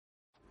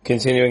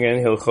Continuing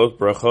in Hilchot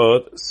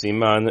Brachot,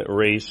 Siman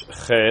Reish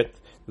Chet,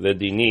 the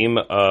dinim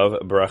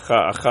of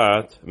Bracha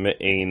Achat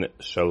Me'ein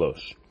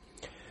Shalosh.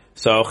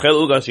 So,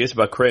 Chel Ugash Yesh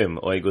Bakrim,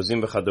 or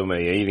Egozim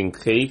B'chadome, you're eating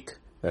cake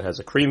that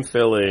has a cream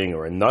filling,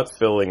 or a nut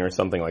filling, or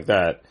something like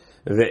that.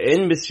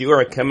 Ve'en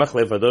b'shiur kemach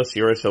levado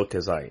shiur shel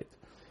kezayit.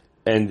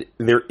 And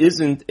there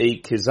isn't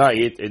a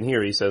kezayit in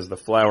here, he says the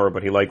flour,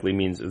 but he likely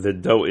means the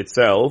dough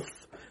itself.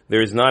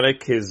 There is not a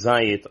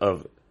kezayit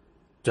of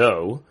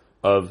dough,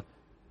 of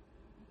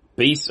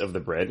base of the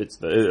bread, it's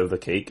of the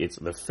cake, it's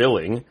the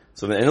filling.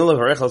 So the enul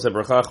levarech al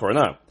bracha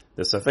achorona,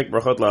 the safek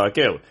brachot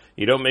la'akel.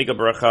 You don't make a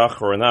bracha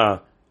achorona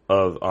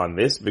on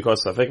this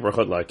because safek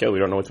brachot la'akel. We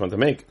don't know which one to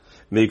make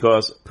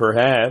because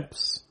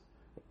perhaps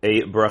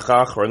a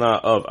bracha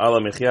achorona of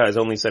ala mechia is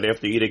only said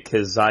after you eat a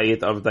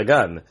kezayit of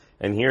dagan,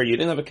 and here you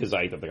didn't have a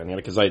kezayit of dagan, you had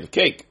a kezayit of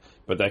cake.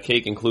 But that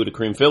cake included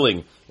cream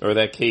filling, or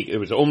that cake, it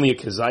was only a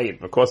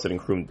kezayit because it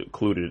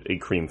included a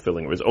cream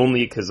filling. It was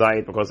only a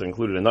kezayit because it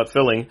included a nut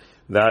filling.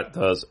 That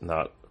does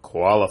not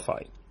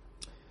qualify.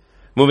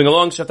 Moving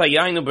along, shata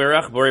yainu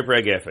berach borei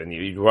prei gefen.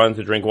 You wanted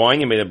to drink wine,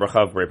 you made a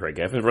bracha of borei prei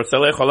gefen.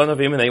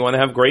 And they want to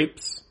have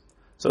grapes.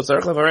 So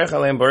tzarech levarech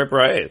aleim borei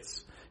prei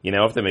ha'etz. You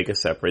now have to make a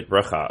separate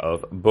bracha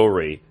of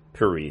borei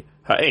prei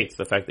ha'etz.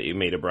 The fact that you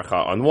made a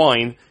bracha on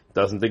wine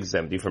doesn't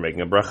exempt you from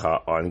making a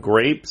bracha on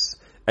grapes.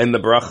 And the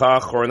bracha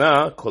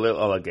achorona, kolel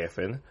ala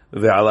gefen,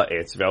 ve'ala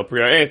etz, ve'al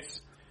priya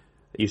etz.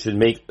 You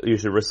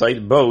should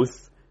recite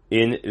both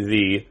in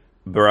the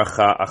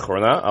bracha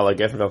achorona, ala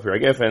gefen, ve'al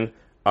priya gefen,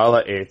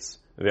 ala etz,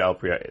 ve'al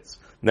priya etz.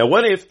 Now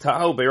what if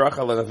ta'au beirach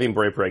ala navim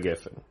borei priya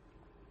gefen?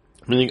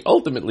 Meaning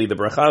ultimately the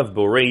bracha of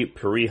borei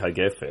priya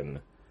gefen,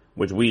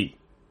 which we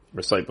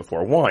recite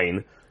before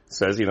wine,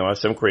 says,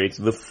 Hashem creates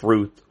the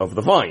fruit of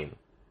the vine.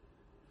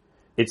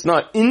 It's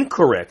not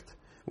incorrect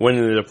when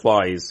it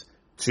applies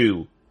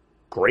to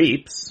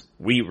grapes.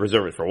 We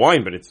reserve it for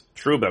wine, but it's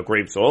true about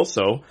grapes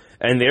also.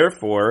 And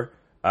therefore,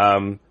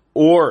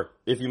 or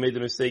if you made the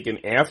mistake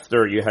and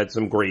after you had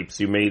some grapes,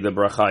 you made the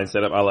bracha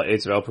instead of ala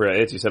etz val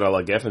priya etz, you said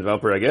ala gefen val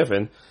priya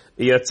gefen,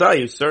 yatzah,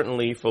 you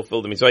certainly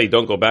fulfilled the mitzvah. You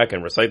don't go back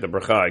and recite the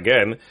bracha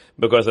again,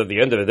 because at the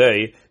end of the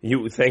day,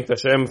 you thanked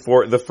Hashem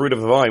for the fruit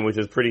of the vine, which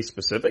is pretty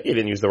specific. You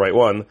didn't use the right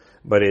one,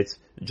 but it's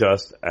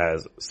just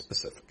as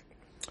specific.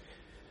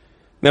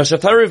 Now,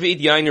 shatar revit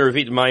yain or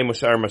revit mayim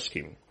mushar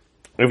mashkim.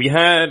 If you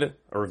had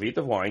a revit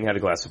of wine, you had a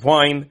glass of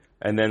wine,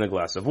 and then a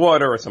glass of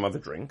water or some other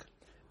drink,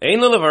 at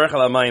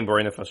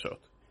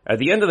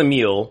the end of the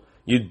meal,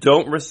 you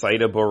don't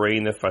recite a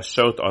borei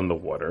nefashot on the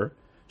water,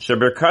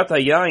 sheberkat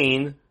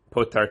hayayin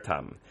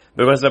potartam.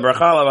 Because the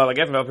bracha ala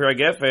gefen val priya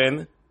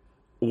gefen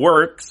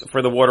works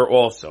for the water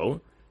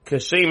also,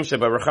 kashem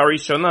shebracha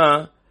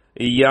rishona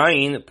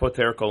yayin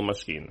poter kol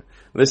mashkin.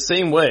 The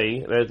same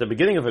way that at the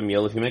beginning of a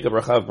meal, if you make a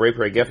bracha of borei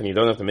priya gefen, you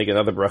don't have to make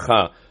another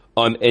bracha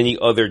on any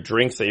other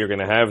drinks that you're going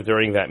to have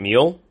during that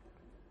meal.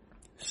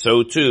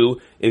 So too,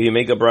 if you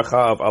make a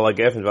bracha of ala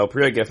gefen val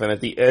priya gefen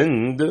at the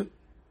end,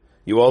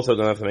 you also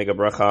don't have to make a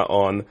bracha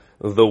on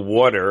the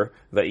water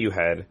that you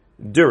had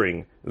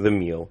during the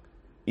meal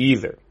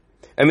either.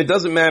 And it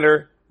doesn't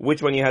matter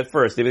which one you had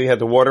first. If you had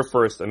the water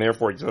first, and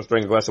therefore you just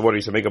drank a glass of water,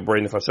 you should make a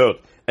borei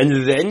nefashot.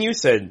 And then you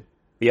said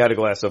you had a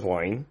glass of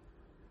wine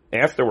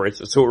afterwards,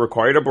 so it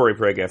required a borei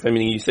priya gefen,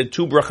 meaning you said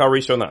two bracha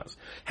rishonas.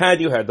 Had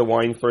you had the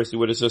wine first, you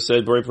would have just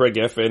said borei priya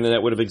gefen, and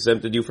that would have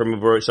exempted you from a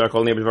borei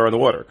shakol ne'ev on the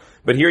water.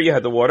 But here you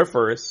had the water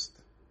first,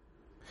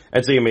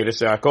 and so you made a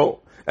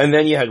shakol, and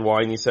then you had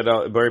wine, you said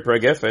borei priya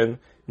gefen.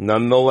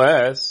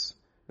 Nonetheless,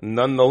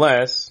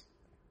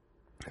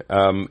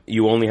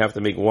 you only have to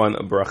make one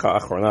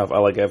bracha achrona of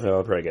ala gefen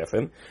ala priya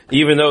gefen.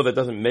 Even though that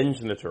doesn't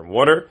mention the term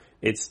water,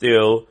 it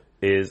still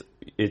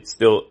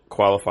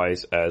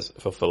qualifies as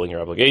fulfilling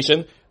your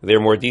obligation. There are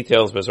more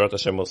details, Bezrat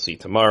Hashem, we'll see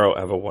tomorrow.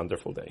 Have a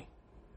wonderful day.